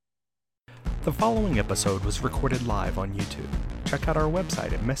The following episode was recorded live on YouTube. Check out our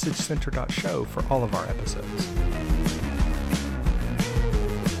website at messagecenter.show for all of our episodes.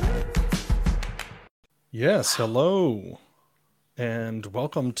 Yes, hello, and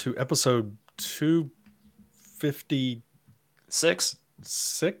welcome to episode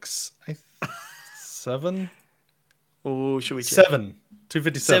 256? 7? Oh, should we check?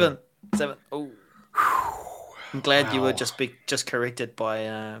 257. 7. Oh. I'm glad you were just corrected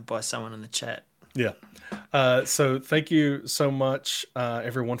by someone in the chat. Yeah. So thank you so much,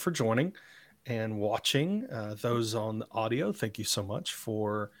 everyone, for joining and watching. Those on the audio, thank you so much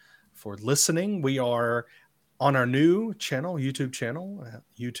for listening. We are on our new channel, YouTube channel, at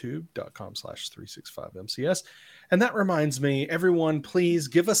youtube.com/365MCS. And that reminds me, everyone, please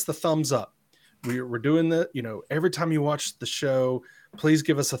give us the thumbs up. We're doing that, every time you watch the show, please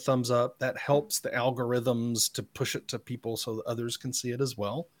give us a thumbs up. That helps the algorithms to push it to people so that others can see it as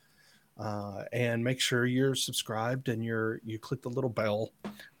well. And make sure you're subscribed and you click the little bell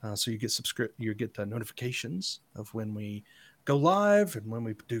so you get the notifications of when we go live and when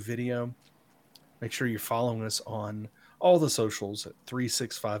we do video. Make sure you're following us on all the socials at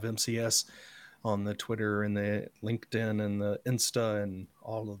 365MCS on the Twitter and the LinkedIn and the Insta and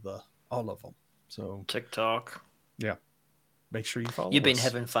all of them. So TikTok. Yeah. Make sure you follow You've been us.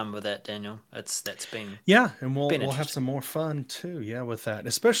 Having fun with that, Daniel. That's been and we'll have some more fun too. Yeah, with that,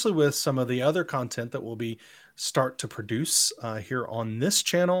 especially with some of the other content that we'll start to produce here on this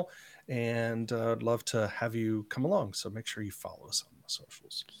channel. And I'd love to have you come along. So make sure you follow us on the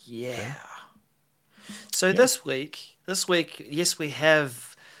socials. Yeah. Okay? So this week, yes, we have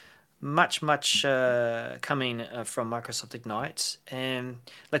much coming from Microsoft Ignite. And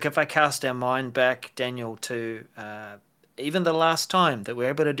like, if I cast our mind back, Daniel, to even the last time that we were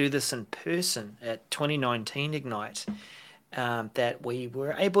able to do this in person at 2019 Ignite, that we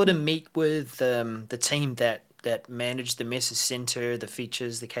were able to meet with the team that managed the Message Center, the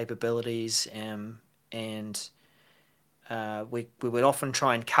features, the capabilities, and we would often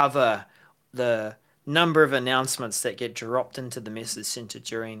try and cover the number of announcements that get dropped into the Message Center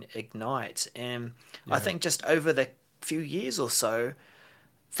during Ignite. And I think just over the few years or so,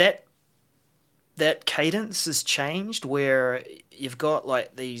 that cadence has changed, where you've got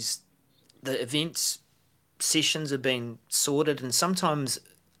like the events sessions have been sorted and sometimes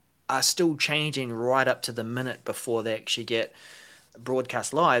are still changing right up to the minute before they actually get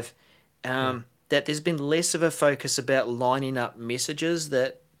broadcast live. That there's been less of a focus about lining up messages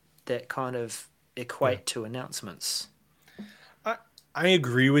that kind of equate to announcements. I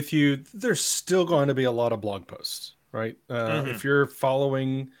agree with you. There's still going to be a lot of blog posts, right? If you're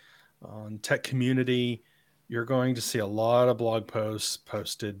following on Tech Community, you're going to see a lot of blog posts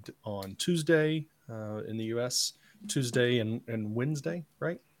posted on Tuesday in the US, Tuesday and Wednesday,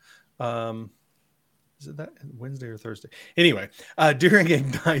 right? Is it that Wednesday or Thursday? Anyway, during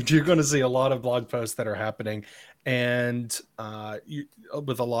Ignite, you're going to see a lot of blog posts that are happening and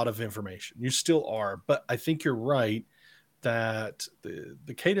with a lot of information. You still are, but I think you're right that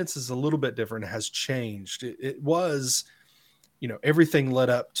the cadence is a little bit different. It has changed. It was, everything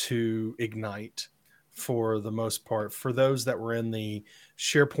led up to Ignite for the most part. For those that were in the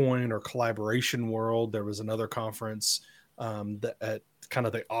SharePoint or collaboration world, there was another conference that at kind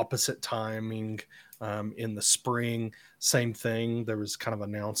of the opposite timing in the spring. Same thing. There was kind of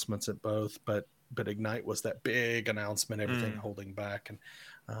announcements at both, but Ignite was that big announcement, everything holding back. And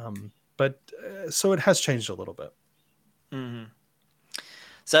so it has changed a little bit. Mm-hmm.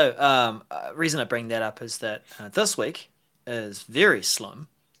 So reason I bring that up is that this week is very slim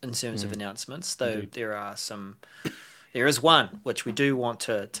in terms of announcements, though. Indeed. There is one which we do want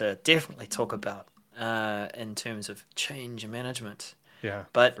to definitely talk about in terms of change management. Yeah,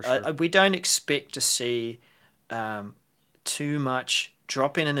 but sure. We don't expect to see too much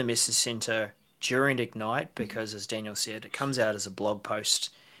drop in the Message Center during Ignite because, as Daniel said, it comes out as a blog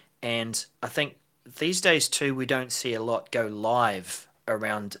post. And I think these days too, we don't see a lot go live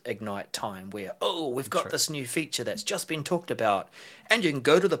around Ignite time where, we've got this new feature that's just been talked about and you can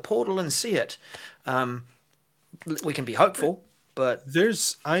go to the portal and see it. We can be hopeful, but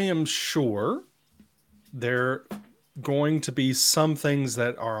I am sure there going to be some things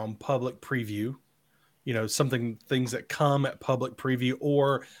that are on public preview, things that come at public preview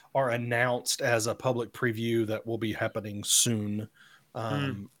or are announced as a public preview that will be happening soon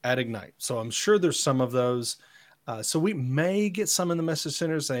at Ignite. So I'm sure there's some of those. So we may get some in the Message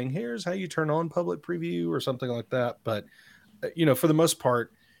Center saying, here's how you turn on public preview or something like that. But, for the most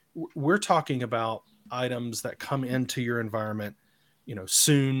part, we're talking about items that come into your environment,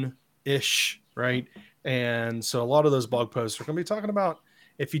 soon-ish, right? And so a lot of those blog posts are going to be talking about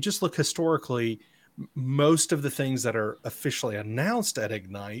if you just look historically, most of the things that are officially announced at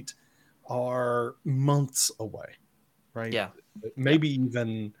Ignite are months away, right? Yeah. Maybe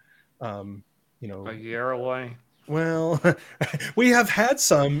even, A year away. well, we have had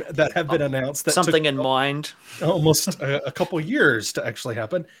some that have been announced that Something took in mind. almost a couple years to actually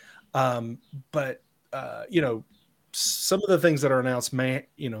happen. But some of the things that are announced may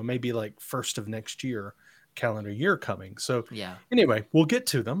be like first of next year, calendar year coming. So Yeah. anyway, we'll get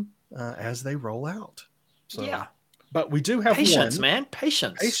to them as they roll out. So, Yeah. but we do have Patience, one. man.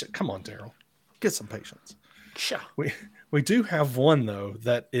 Patience. Come on, Daryl, get some patience. Sure. We do have one though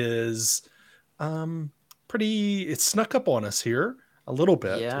that is pretty. It snuck up on us here a little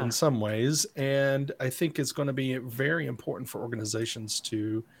bit in some ways, and I think it's going to be very important for organizations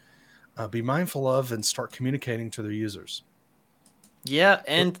to be mindful of and start communicating to their users. Yeah,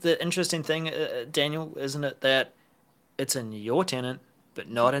 and the interesting thing, Daniel, isn't it that it's in your tenant, but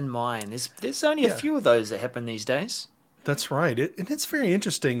not in mine? There's only a few of those that happen these days. That's right. And it's very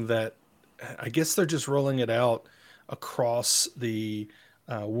interesting that I guess they're just rolling it out across the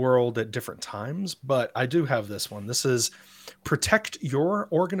world at different times. But I do have this one. This is protect your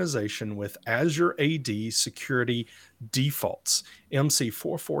organization with Azure AD security defaults, MC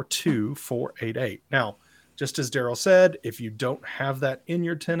 442488. Now, just as Daryl said, if you don't have that in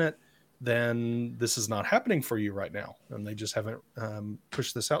your tenant, then this is not happening for you right now. And they just haven't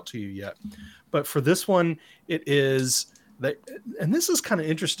pushed this out to you yet. But for this one, it is that, and this is kind of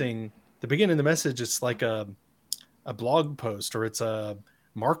interesting. The beginning of the message, it's like a blog post, or it's a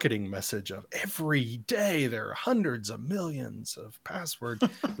marketing message of every day there are hundreds of millions of passwords,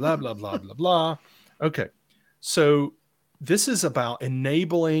 blah, blah, blah, blah, blah. Okay. So this is about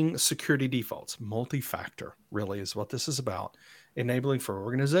enabling security defaults. Multi-factor really is what this is about, enabling for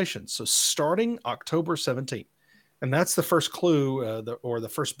organizations. So starting October 17th, and that's the first clue or the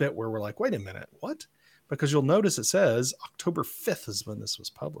first bit where we're like, wait a minute, what? Because you'll notice it says October 5th is when this was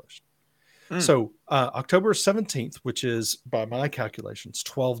published. So October 17th, which is by my calculations,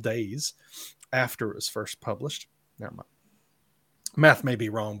 12 days after it was first published. Now, my math may be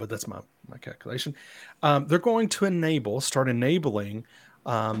wrong, but that's my calculation. They're going to start enabling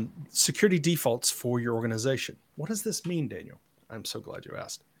security defaults for your organization. What does this mean, Daniel? I'm so glad you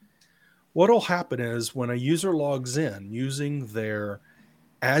asked. What will happen is when a user logs in using their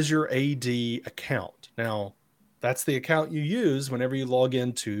Azure AD account. Now, that's the account you use whenever you log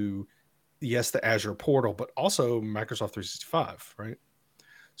into the Azure portal, but also Microsoft 365, right?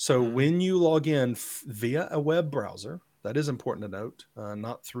 So when you log in via a web browser, that is important to note,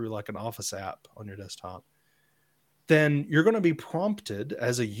 not through like an Office app on your desktop, then you're going to be prompted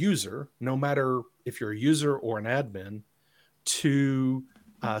as a user, no matter if you're a user or an admin, to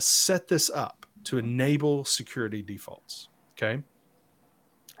set this up to enable security defaults, okay?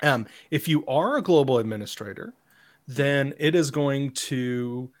 If you are a global administrator, then it is going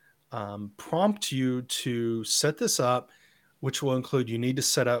to prompt you to set this up, which will include you need to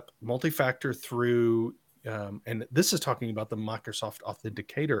set up multi-factor through, and this is talking about the Microsoft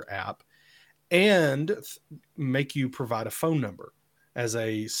Authenticator app, and make you provide a phone number as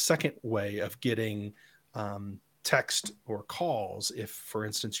a second way of getting text or calls if, for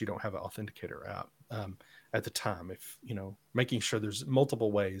instance, you don't have an Authenticator app at the time. If, making sure there's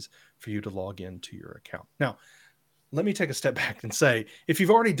multiple ways for you to log into your account. Now, let me take a step back and say, if you've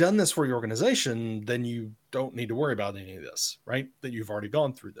already done this for your organization, then you don't need to worry about any of this, right? That you've already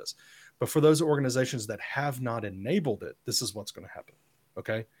gone through this. But for those organizations that have not enabled it, this is what's going to happen.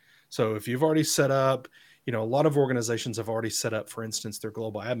 Okay. So if you've already set up, a lot of organizations have already set up, for instance, their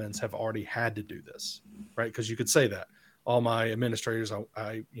global admins have already had to do this, right? Because you could say that all my administrators,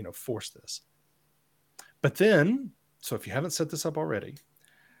 I force this. But then, so if you haven't set this up already,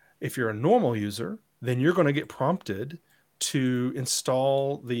 if you're a normal user, then you're going to get prompted to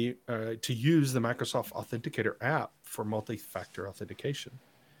install to use the Microsoft Authenticator app for multi-factor authentication.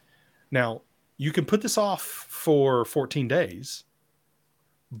 Now, you can put this off for 14 days,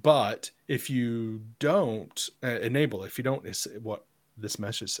 but if you don't enable, if you don't, it's what this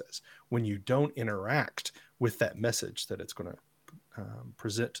message says, when you don't interact with that message that it's going to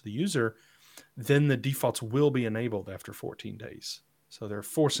present to the user, then the defaults will be enabled after 14 days. So they're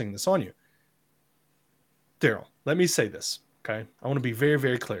forcing this on you. Daryl, let me say this, okay? I want to be very,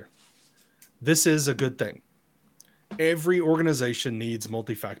 very clear. This is a good thing. Every organization needs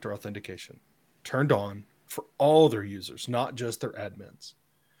multi-factor authentication turned on for all their users, not just their admins,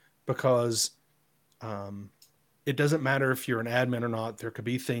 because it doesn't matter if you're an admin or not. There could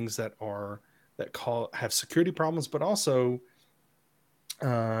be things that have security problems, but also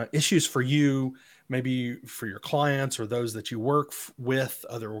issues for you maybe for your clients or those that you work with,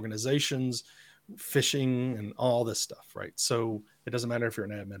 other organizations, phishing and all this stuff, right? So it doesn't matter if you're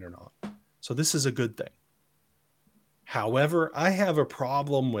an admin or not. So this is a good thing. However, I have a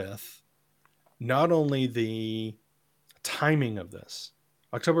problem with not only the timing of this.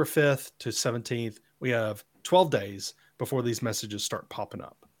 October 5th to 17th, we have 12 days before these messages start popping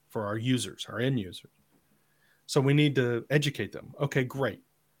up for our users, our end users. So we need to educate them. Okay, great.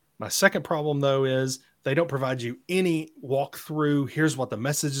 My second problem, though, is they don't provide you any walkthrough. Here's what the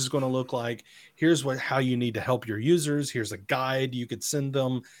message is going to look like. Here's how you need to help your users. Here's a guide you could send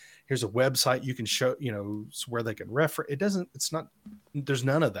them. Here's a website you can show, where they can refer. There's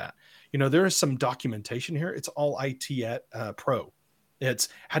none of that. There is some documentation here. It's all IT Pro. It's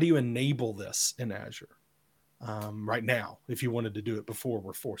how do you enable this in Azure right now if you wanted to do it before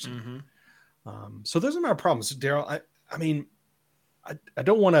we're forcing it. So those are my problems, Daryl. I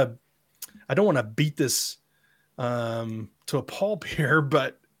don't want to beat this to a pulp here,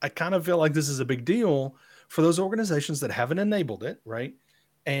 but I kind of feel like this is a big deal for those organizations that haven't enabled it, right?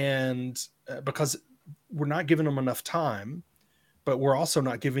 And because we're not giving them enough time, but we're also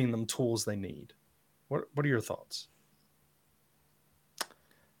not giving them tools they need. What are your thoughts?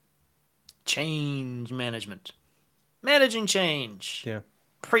 Change management. Managing change. Yeah.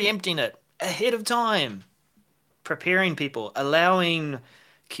 Preempting it ahead of time. Preparing people. Allowing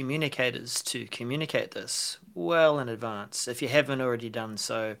communicators to communicate this well in advance. If you haven't already done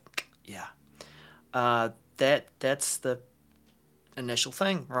so, yeah. That's the initial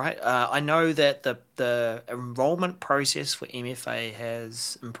thing, right? I know that the enrollment process for MFA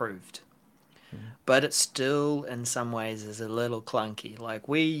has improved, but it still in some ways is a little clunky. Like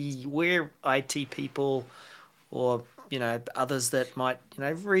we're IT people, or others that might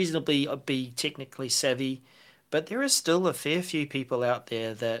reasonably be technically savvy, but there is still a fair few people out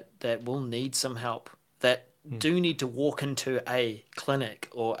there that will need some help, that do need to walk into a clinic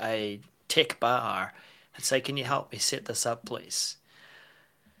or a tech bar and say, can you help me set this up, please?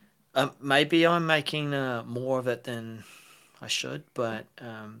 Maybe I'm making more of it than I should, but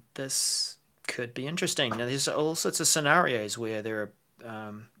this could be interesting. Now, there's all sorts of scenarios where there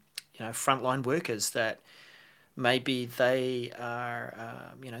are, frontline workers that maybe they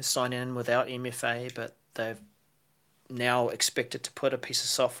are, signing in without MFA, but they've now expected to put a piece of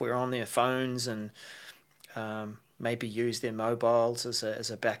software on their phones and maybe use their mobiles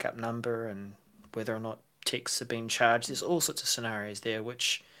as a backup number, and whether or not texts are being charged. There's all sorts of scenarios there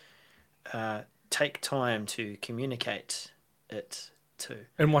which take time to communicate it to.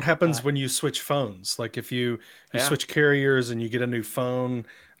 And what happens when you switch phones? Like if you switch carriers and you get a new phone,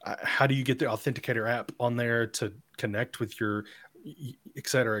 how do you get the Authenticator app on there to connect with your, et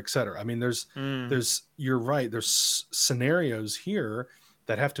cetera, et cetera? I mean, you're right. There's scenarios here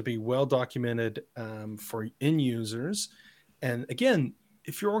that have to be well documented for end users. And again,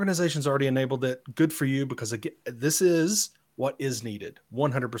 if your organization's already enabled it, good for you, because again, this is what is needed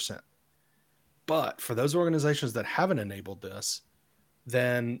 100%. But for those organizations that haven't enabled this,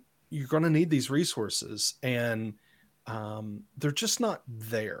 then you're going to need these resources, and they're just not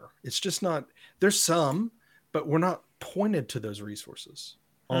there. It's just not, there's some, but we're not pointed to those resources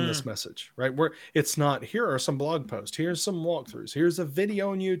on this message, right? It's not, here are some blog posts, here's some walkthroughs, here's a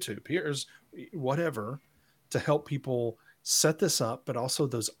video on YouTube, here's whatever to help people set this up, but also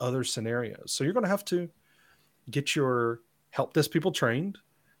those other scenarios. So you're going to have to get your help desk people trained.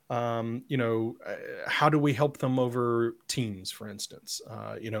 How do we help them over Teams, for instance?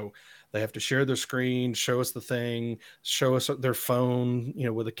 They have to share their screen, show us the thing, show us their phone,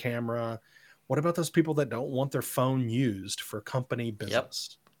 with a camera. What about those people that don't want their phone used for company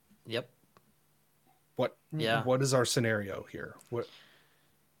business? Yep. What is our scenario here? What?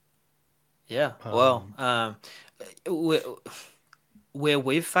 Yeah. Where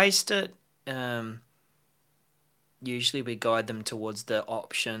we've faced it, usually we guide them towards the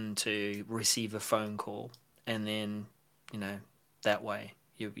option to receive a phone call, and then, that way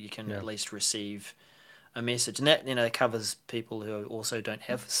you can at least receive a message. And that, covers people who also don't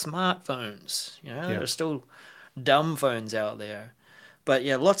have smartphones. There are still dumb phones out there. But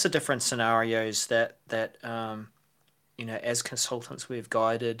yeah, lots of different scenarios that as consultants, we've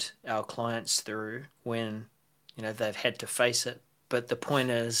guided our clients through when, they've had to face it. But the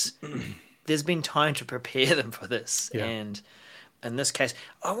point is, there's been time to prepare them for this. Yeah. And in this case,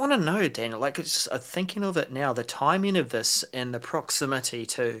 I want to know, Daniel, I'm thinking of it now, the timing of this and the proximity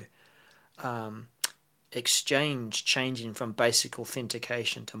to Exchange changing from basic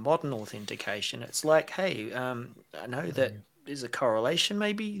authentication to modern authentication. It's like, hey, I know that there's a correlation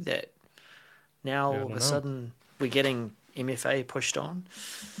maybe that now all of a sudden we're getting MFA pushed on.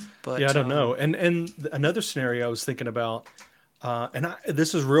 Yeah, I But don't know. And another scenario I was thinking about,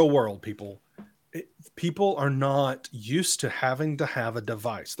 this is real world, people. People are not used to having to have a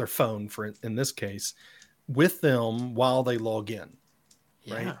device, their phone, for in this case, with them while they log in.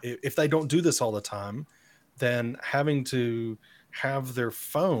 Right? yeah. If they don't do this all the time, then having to have their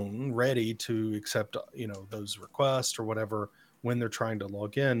phone ready to accept, those requests or whatever when they're trying to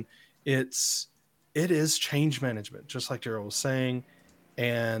log in, it's it is change management, just like Daryl was saying.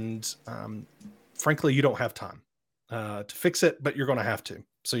 And frankly, you don't have time to fix it, but you're going to have to.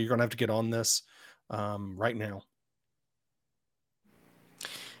 So you're going to have to get on this right now.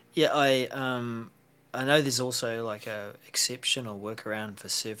 Yeah, I know there's also like a exception or workaround for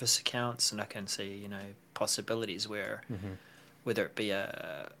service accounts, and I can see, possibilities where Mm-hmm. whether it be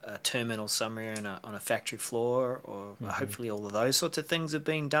a terminal somewhere on a factory floor, or Mm-hmm. hopefully all of those sorts of things are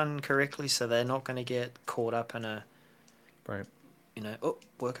being done correctly, so they're not going to get caught up in a, Right.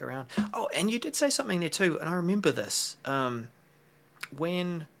 workaround. Oh, and you did say something there too, and I remember this.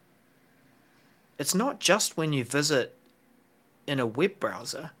 When it's not just when you visit in a web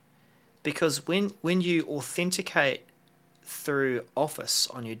browser, because when you authenticate through Office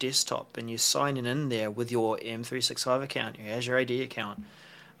on your desktop and you sign in there with your M365 account, your Azure AD account,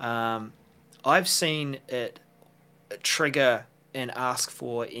 um, I've seen it trigger and ask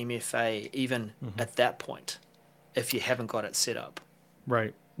for MFA even Mm-hmm. at that point if you haven't got it set up.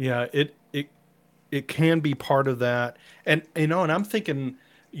 Right. Yeah. It can be part of that. And and I'm thinking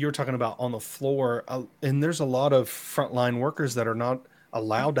you're talking about on the floor, and there's a lot of frontline workers that are not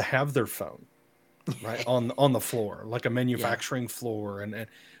allowed to have their phone right on the floor, like a Yeah. manufacturing floor, and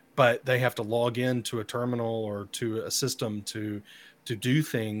but they have to log in to a terminal or to a system to do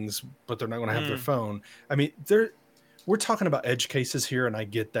things, but they're not going to have their Mm. phone. I mean, there we're talking about edge cases here, and I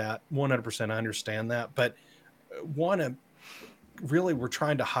get that 100%. I understand that, but want to really, we're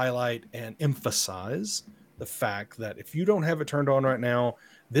trying to highlight and emphasize the fact that if you don't have it turned on right now,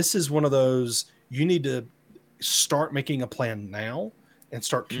 this is one of those you need to start making a plan now and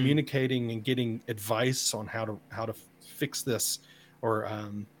start Mm. communicating and getting advice on how to fix this or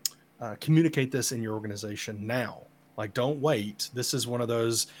communicate this in your organization now. Like, don't wait. This is one of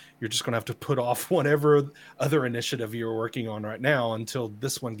those you're just going to have to put off whatever other initiative you're working on right now until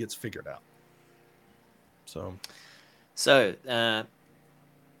this one gets figured out. So So,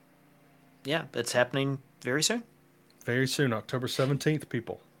 yeah, it's happening very soon. very soon, October 17th,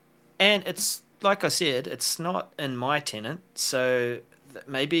 people. And it's like I said, it's not in my tenant, so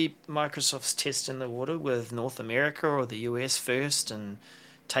maybe Microsoft's testing the water with North America or the US first and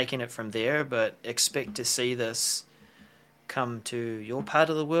taking it from there, but expect to see this come to your part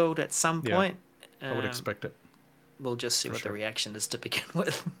of the world at some Yeah, point. I would Um, expect it we'll just see for what the sure. reaction is to begin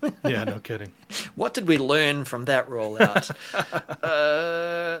with. Yeah, no kidding. What did we learn from that rollout?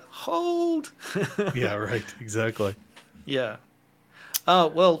 Hold. Yeah, right. Exactly. Yeah. Oh,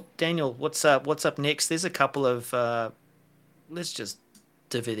 well, Daniel, what's up? What's up next? There's a couple of let's just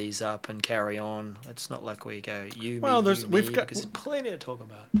divvy these up and carry on. It's not like we go Well, you, we've me, got because there's plenty to talk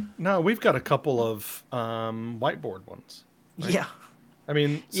about. no, we've got a couple of whiteboard ones, right? Yeah, I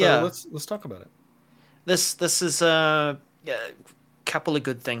mean, so yeah. let's talk about it. This is a couple of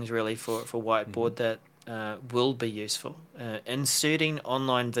good things really for Mm-hmm. whiteboard that will be useful. Inserting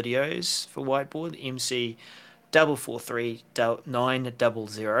online videos for whiteboard MC 443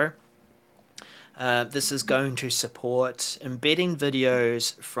 900. This is going to support embedding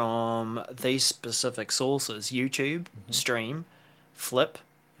videos from these specific sources: YouTube, Mm-hmm. Stream, Flip,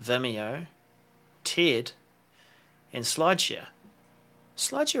 Vimeo, TED, and SlideShare.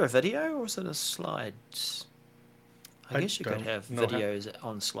 SlideShare a video or is it a slides? I I guess you could don't have know how. videos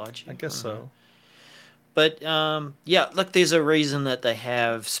on I SlideShare. I guess don't know. so. But yeah, look, there's a reason that they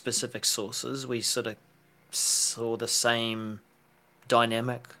have specific sources. We sort of saw the same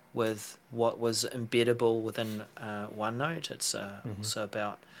dynamic with what was embeddable within OneNote. It's Mm-hmm. also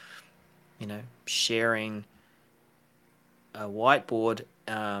about sharing a whiteboard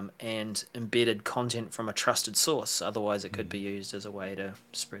and embedded content from a trusted source. Otherwise, it could Mm-hmm. be used as a way to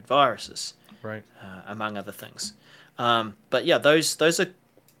spread viruses, Right. among other things. But yeah, those are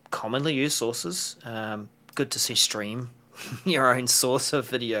commonly used sources. Good to see Stream, your own source of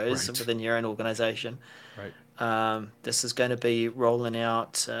videos Right. within your own organization. Right. This is going to be rolling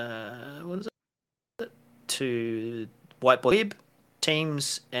out, what is it, to Whiteboard Web,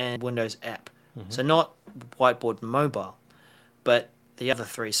 Teams, and Windows app. Mm-hmm. So not Whiteboard Mobile, but the other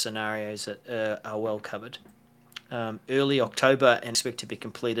three scenarios that are well covered. Early October and expect to be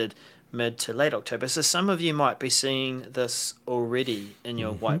completed mid to late October. So some of you might be seeing this already in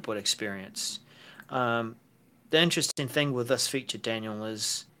your Mm-hmm. whiteboard experience. Um, the interesting thing with this feature, Daniel,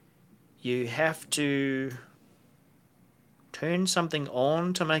 is you have to turn something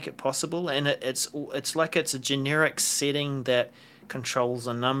on to make it possible, and it's like it's a generic setting that controls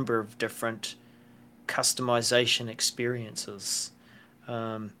a number of different customization experiences.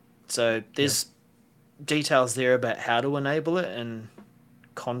 So Yeah. there's details there about how to enable it in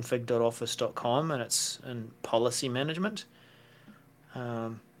config.office.com, and it's in policy management.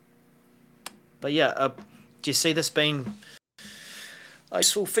 But yeah, do you see this being a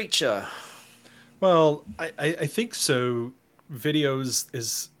useful feature? Well, I think so. Videos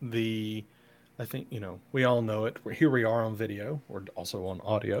is I think, we all know it. Here we are on video. We're also on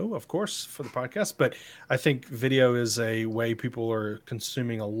audio, of course, for the podcast. But I think video is a way people are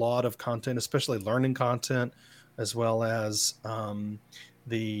consuming a lot of content, especially learning content, as well as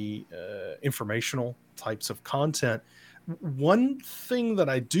the informational types of content. One thing that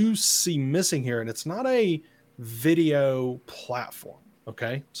I do see missing here, and it's not a video platform.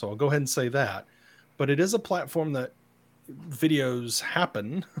 Okay. So I'll go ahead and say that. But it is a platform that videos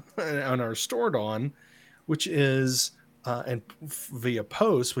happen and are stored on, which is and via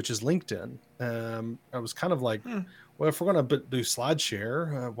posts, which is LinkedIn. I was kind of like, well, if we're going to do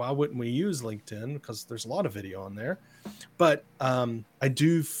SlideShare, why wouldn't we use LinkedIn? Because there's a lot of video on there. But I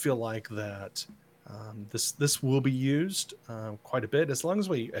do feel like that this will be used quite a bit, as long as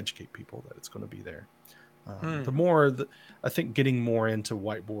we educate people that it's going to be there. The more, I think getting more into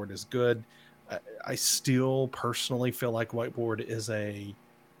Whiteboard is good. I still personally feel like Whiteboard is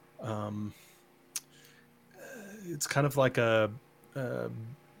it's kind of like the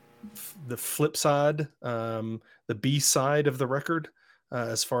flip side, the B side of the record,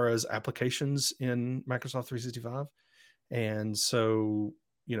 as far as applications in Microsoft 365. And so,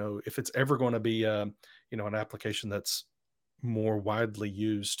 if it's ever going to be, an application that's more widely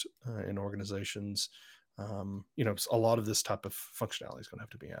used in organizations, a lot of this type of functionality is going to have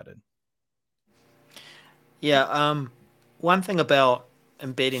to be added. Yeah, one thing about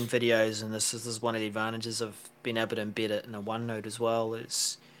embedding videos, and this is one of the advantages of being able to embed it in a OneNote as well,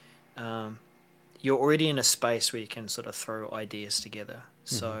 is you're already in a space where you can sort of throw ideas together.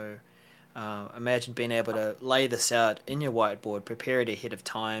 So imagine being able to lay this out in your whiteboard, prepare it ahead of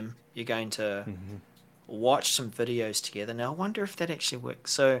time. You're going to watch some videos together. Now, I wonder if that actually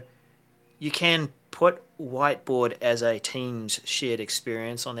works. So you can put Whiteboard as a Teams shared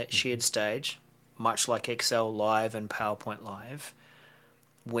experience on that shared stage, much like Excel Live and PowerPoint Live.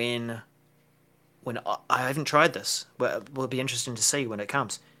 When I haven't tried this, but it will be interesting to see when it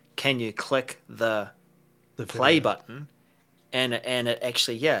comes. Can you click the play button, and it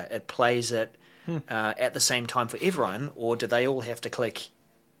actually, it plays it at the same time for everyone, or do they all have to click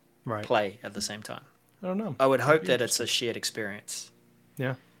play at the same time? I don't know. I would hope that it's a shared experience.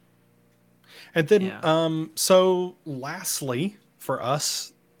 Yeah. And then, so lastly for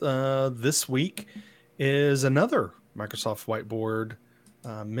us this week is another Microsoft Whiteboard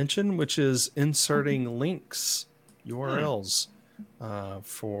mention, which is inserting links, URLs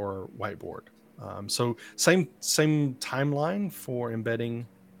for Whiteboard. So same timeline for embedding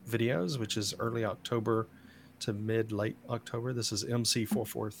videos, which is early October to late October. This is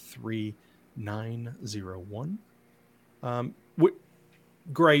MC443901.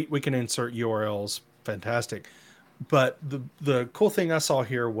 Great, we can insert URLs, fantastic. But the cool thing I saw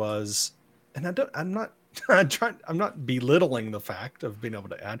here was, and I'm not belittling the fact of being able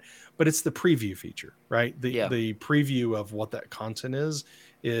to add, but it's the preview feature, right? The preview of what that content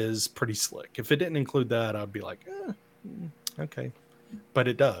is pretty slick. If it didn't include that, I'd be like, okay, but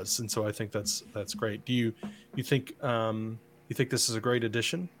it does, and so I think that's great. Do you think this is a great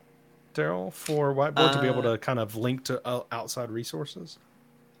addition, Daryl, for Whiteboard to be able to kind of link to outside resources?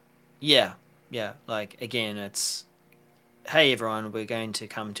 Yeah. Like, again, it's, hey everyone, we're going to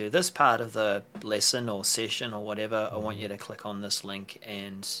come to this part of the lesson or session or whatever. I want you to click on this link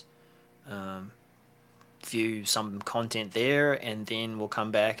and view some content there, and then we'll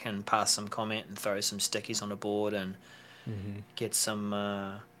come back and pass some comment and throw some stickies on the board and get some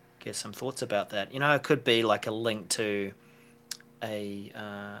thoughts about that. It could be like a link to a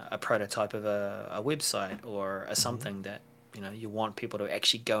prototype of a website or something that you want people to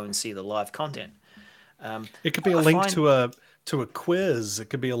actually go and see the live content. It could be a link to a quiz. It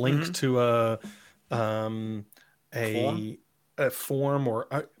could be a link to a form,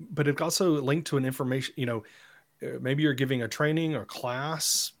 but it also link to an information. Maybe you're giving a training or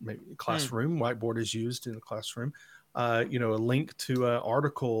class, maybe classroom. Whiteboard is used in the classroom. A link to an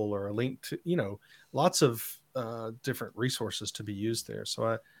article or a link to lots of different resources to be used there.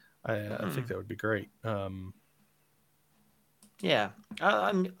 So I think that would be great. Yeah,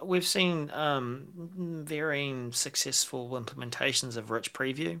 we've seen varying successful implementations of Rich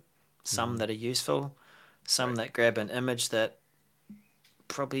Preview, some that are useful, some Right. that grab an image that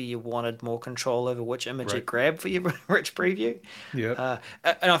probably you wanted more control over which image it Right. grabbed for your Rich Preview. Yep.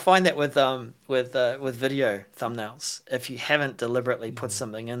 And I find that with video thumbnails, if you haven't deliberately put Mhm.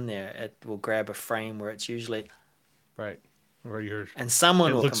 something in there, it will grab a frame where it's usually, Right. Where you're, and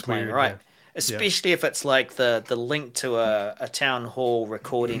someone it will looks complain, weird. right? Yeah. Yeah. Especially if it's like the link to a town hall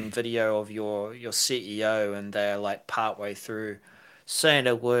recording video of your CEO and they're like partway through saying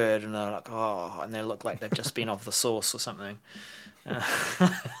a word and they're like, oh, and they look like they've just been off the sauce or something.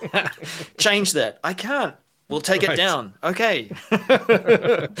 Uh, change that. I can't. We'll take it Right. down. Okay.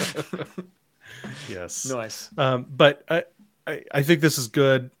 Yes. Nice. But I think this is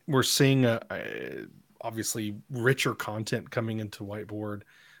good. We're seeing obviously richer content coming into Whiteboard,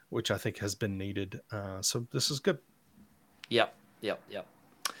 which I think has been needed. So this is good. Yep. Yep. Yep.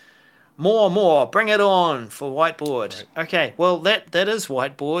 More. Bring it on for whiteboard. Right. Okay. Well, that is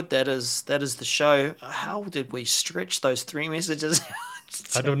whiteboard. That is the show. How did we stretch those 3 messages?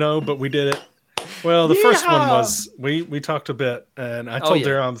 I don't know, but we did it. Well, the first one Yeah. was we talked a bit, and I Oh told yeah.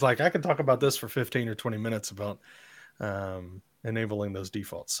 Darren, I was like, I could talk about this for 15 or 20 minutes about enabling those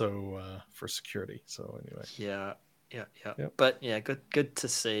defaults. So for security. So anyway, Yeah. Yeah. Yeah. yep. But yeah, good to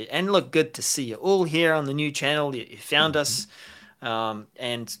see. And look, good to see you all here on the new channel. You found Mhm. us.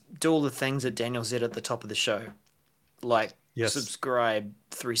 And do all the things that Daniel said at the top of the show, like Yes. subscribe,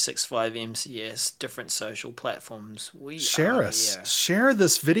 365 MCS, different social platforms. We Share are us. here. Share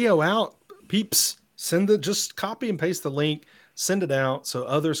this video out, peeps. Send it. Just copy and paste the link. Send it out so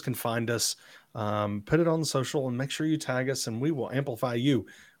others can find us. Put it on social and make sure you tag us, and we will amplify you.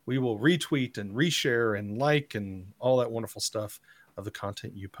 We will retweet and reshare and like and all that wonderful stuff of the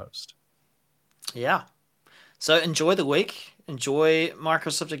content you post. Yeah. So enjoy the week. Enjoy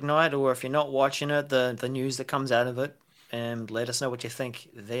Microsoft Ignite, or if you're not watching it, the news that comes out of it, and let us know what you think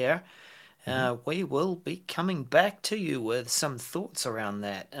there. Mhm. We will be coming back to you with some thoughts around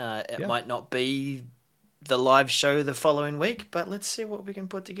that. It Yeah. might not be the live show the following week, but let's see what we can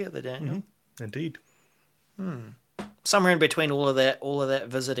put together, Daniel. Mhm. Indeed. Somewhere in between all of that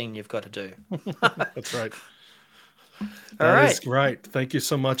visiting you've got to do. That's right. All That is right. right. Thank you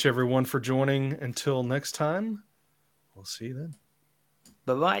so much, everyone, for joining. Until next time, we'll see you then.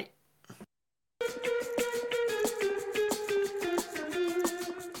 Bye bye.